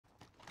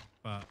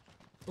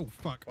Oh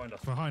fuck! Behind us.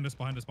 Behind us!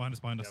 Behind us! Behind us!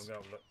 Behind Yeah, us! I'm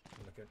going to look.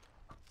 I'm looking.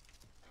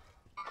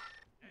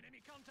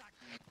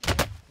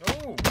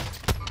 No!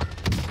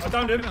 I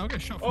downed him. I'll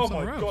get shot from Oh my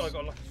somewhere god, else. I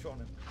got a lucky shot on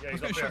him. Yeah, I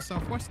he's was up getting there.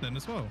 shot southwest then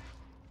as well.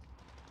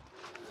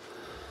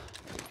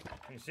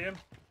 Can you see him?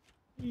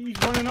 He's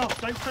running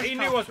off. Don't press He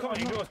knew I was coming.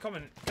 He knew I was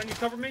coming. Can you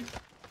cover me?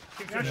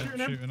 Keep Yeah, shooting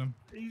him. shooting him.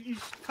 He's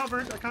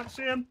covered. I can't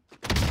see him.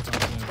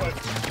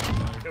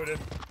 Killed him.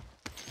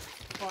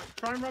 Right,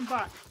 try and run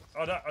back.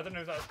 I don't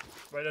know if that's...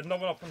 Wait, there's no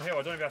one up on the hill.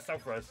 I don't know if that's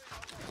self-res.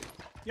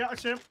 Yeah, I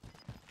see him.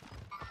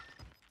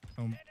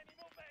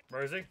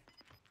 Where is he?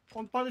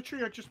 On by the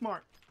tree I just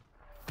marked.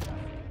 I'm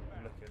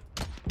looking.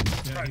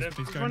 Yeah, He's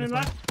he's going running this way.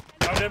 left.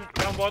 Downed him.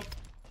 Down one.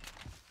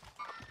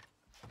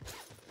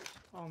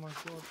 Oh my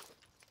god.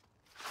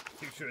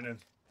 Keep shooting him.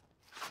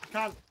 I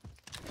can't.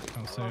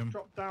 Can't see I've him.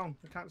 dropped down.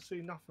 I can't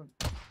see nothing.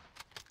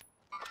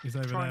 He's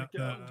over Trying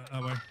there. to get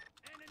That way.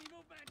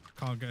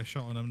 Can't get a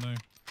shot on him, no.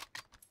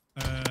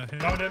 Here.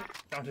 Downed him.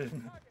 Downed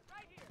him.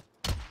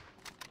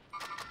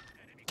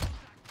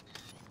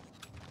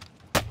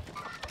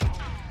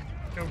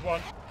 Killed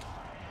one.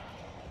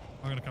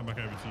 I'm gonna come back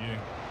over to you.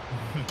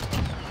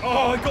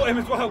 Oh, I got him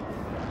as well.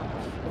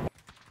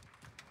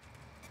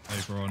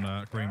 Over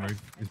on green roof.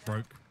 He's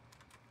broke.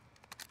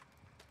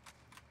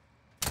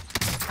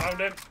 Found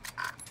him.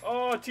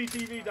 Oh,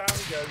 TTV down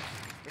he goes.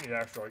 We need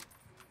airstrike.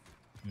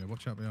 Yeah,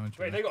 watch out behind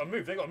you. Wait, they got to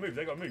move. They got to move.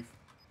 They got to move.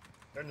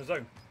 They're in the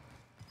zone.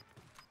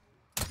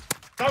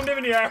 Found him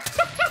in the air.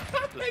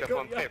 Du ska få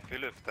en pepp I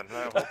luften.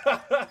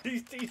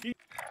 He's TTV.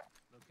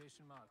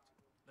 Location marked.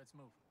 Let's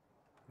move.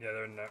 Yeah,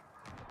 they're in there.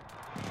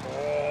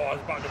 Oh, I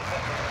was about to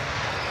pop.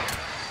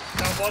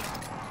 Down one.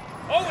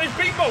 Oh, it's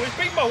Beatmo. It's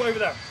Beatmo over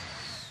there.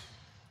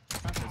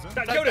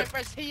 Killed him.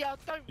 Press here,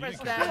 don't press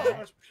Oh, there.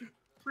 that's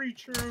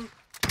pre-true.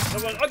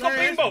 Someone, I got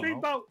There's Beatmo.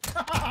 Speedboat.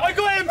 I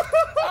got him.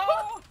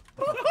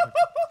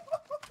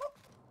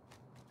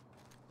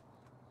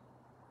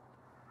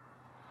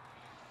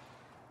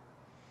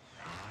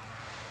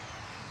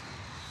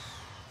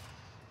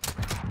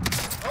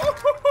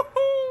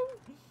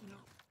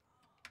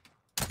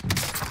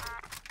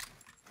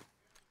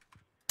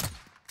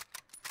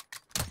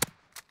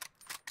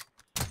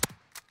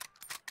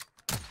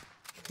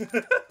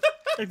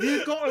 If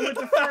you got him with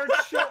the third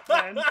shot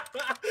then,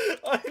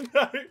 I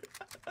know.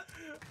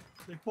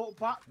 they put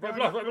back. Right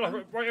below,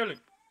 right early.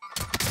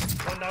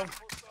 One down.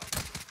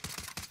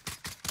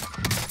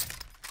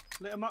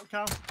 Lit him up,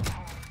 Cal.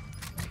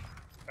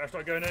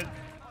 Airstrike going in.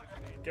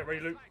 Get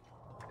ready, Luke.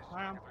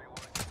 I am.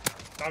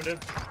 Found him.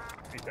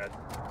 He's dead.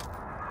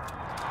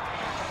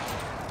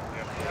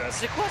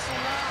 C'est quoi son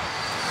arme?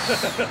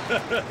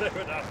 They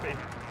were happy.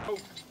 Oh,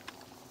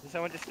 Did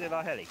someone just steal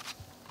our heli?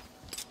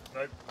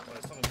 no. Well,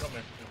 someone's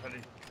coming.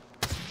 Heli.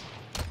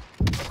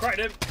 I cracked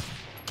him.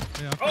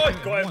 Yeah, Oh, I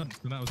got him. once,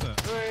 and that was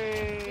it.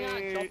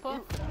 Yeah,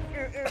 chopper.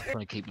 Trying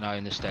to keep an eye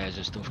on the stairs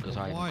and stuff because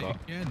I haven't White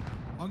got. again.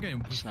 I'm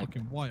getting Snipe.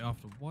 fucking white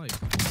after white.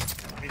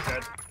 He's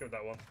dead. Killed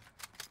that one.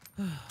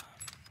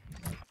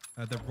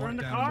 They're We're right in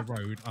the down car? the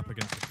road, up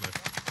against the cliff.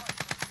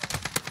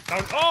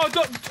 Down. Oh, I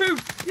got two.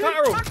 You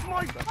Collateral. took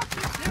my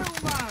fucking kill,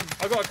 man.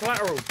 I got a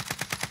collateral.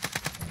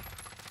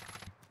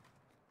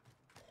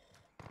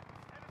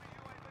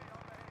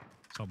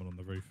 Someone on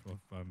the roof of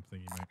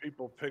thingy, mate.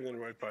 People pinging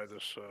right by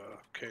this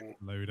king.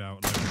 Load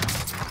out. Load out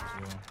as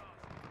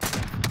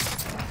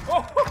well.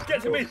 Oh,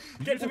 get to me.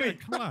 Get to me.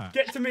 Clap.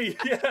 Get to me.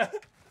 Yeah.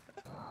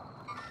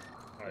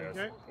 There you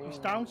go. He's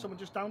down. Someone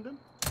just downed him.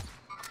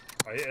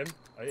 I hit him.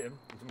 I hit him.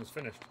 He's almost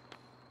finished.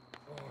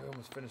 Oh, I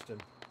almost finished him.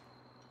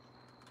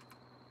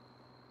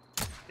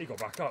 He got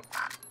back up.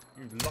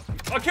 You lucky.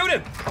 I killed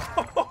him!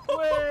 I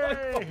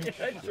fucking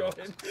headshot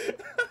him.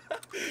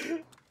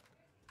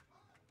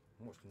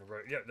 I'm watching the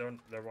road. Yeah,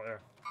 they're right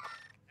there.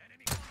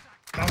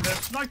 Found him.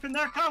 Sniping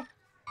there, Cal.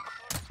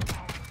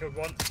 Killed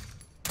one.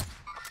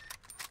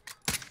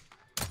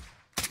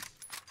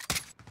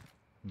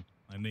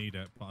 I need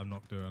it, but I'm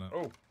not doing it.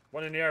 Oh,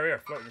 one in the area.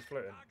 Floating, just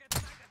floating.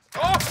 Oh,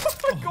 I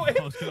got I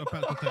him! was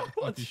about to take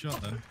a lucky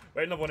shot then.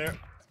 Wait, another one here.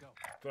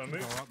 Do you want to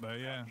Go move? up there,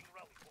 yeah.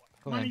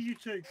 Come Money, on. you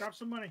two. Grab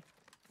some money.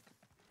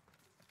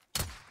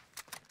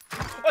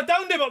 I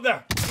downed him up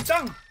there! He's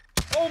down!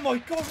 Oh my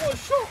god, what a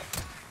shot!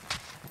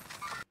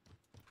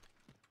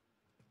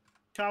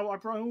 Cal, I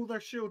brought all their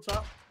shields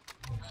up.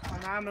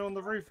 And ammo on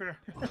the roof here.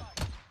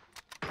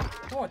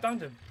 Oh, I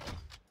downed him.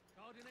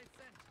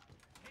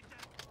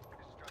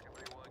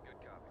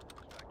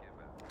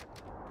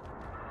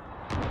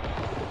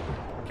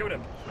 Killed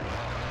him.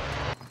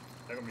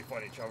 They're gonna be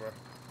fighting each other.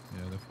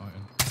 Yeah, they're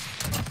fighting.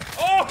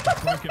 Oh!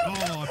 Broke it.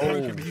 Oh, I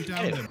broke him, but you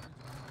downed him.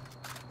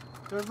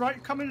 They're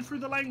right coming through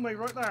the laneway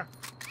right there.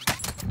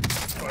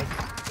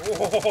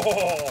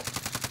 Oh!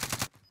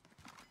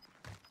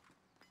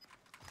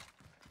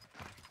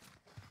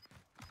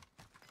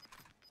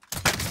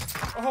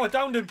 Oh, I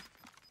downed him.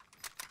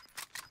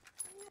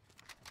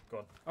 Go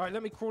on. Alright,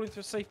 let me crawl into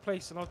a safe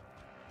place and I'll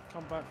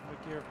come back for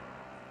my gear.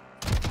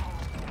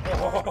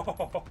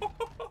 Oh!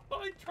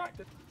 I tracked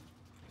it.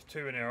 There's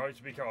two in here. I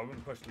just be careful. I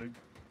wouldn't push Luke.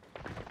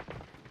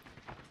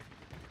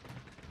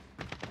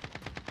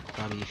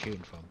 Where are you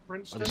shooting from? Oh,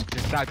 Princeton.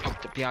 there's a guy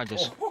jumped behind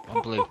us.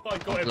 On blue. I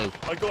got On him. blue.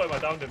 I got him. I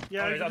downed him.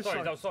 Yeah, oh, he's he's outside. He's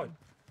inside. outside.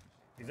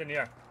 He's in the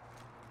air.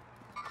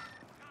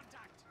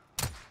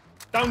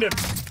 Downed him.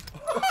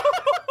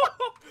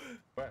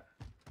 Where?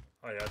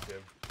 Oh yeah, that's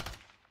him.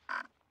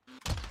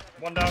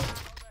 One down.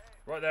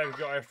 Right there, we've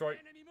got airstrike.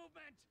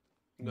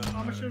 No.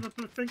 I'm sure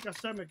I think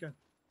that's them again.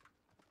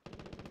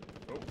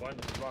 Oh, find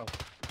us as well.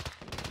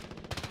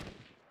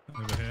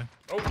 Over here.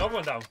 Oh, another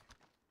one down.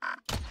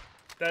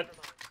 Dead.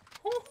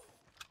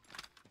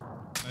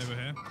 Over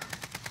here.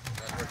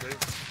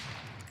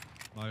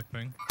 Live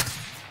ping.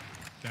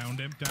 Downed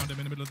him in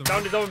the middle of the Down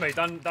road. his other mate.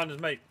 Down his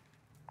mate.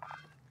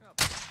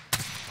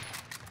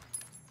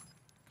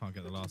 Can't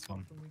get the last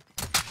one.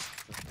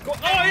 Oh,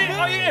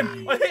 I hit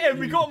him! I hit him!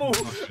 We got them all!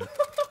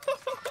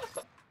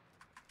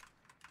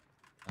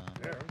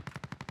 Yeah.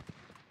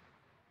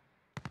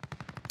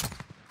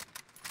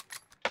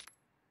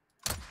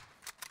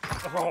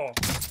 Oh.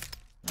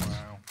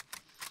 Wow.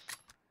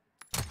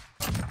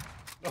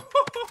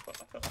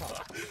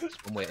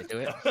 That's one way to do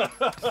it.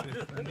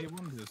 And he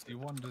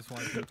wonders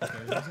why people go,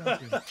 "Is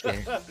that good?"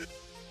 Yeah.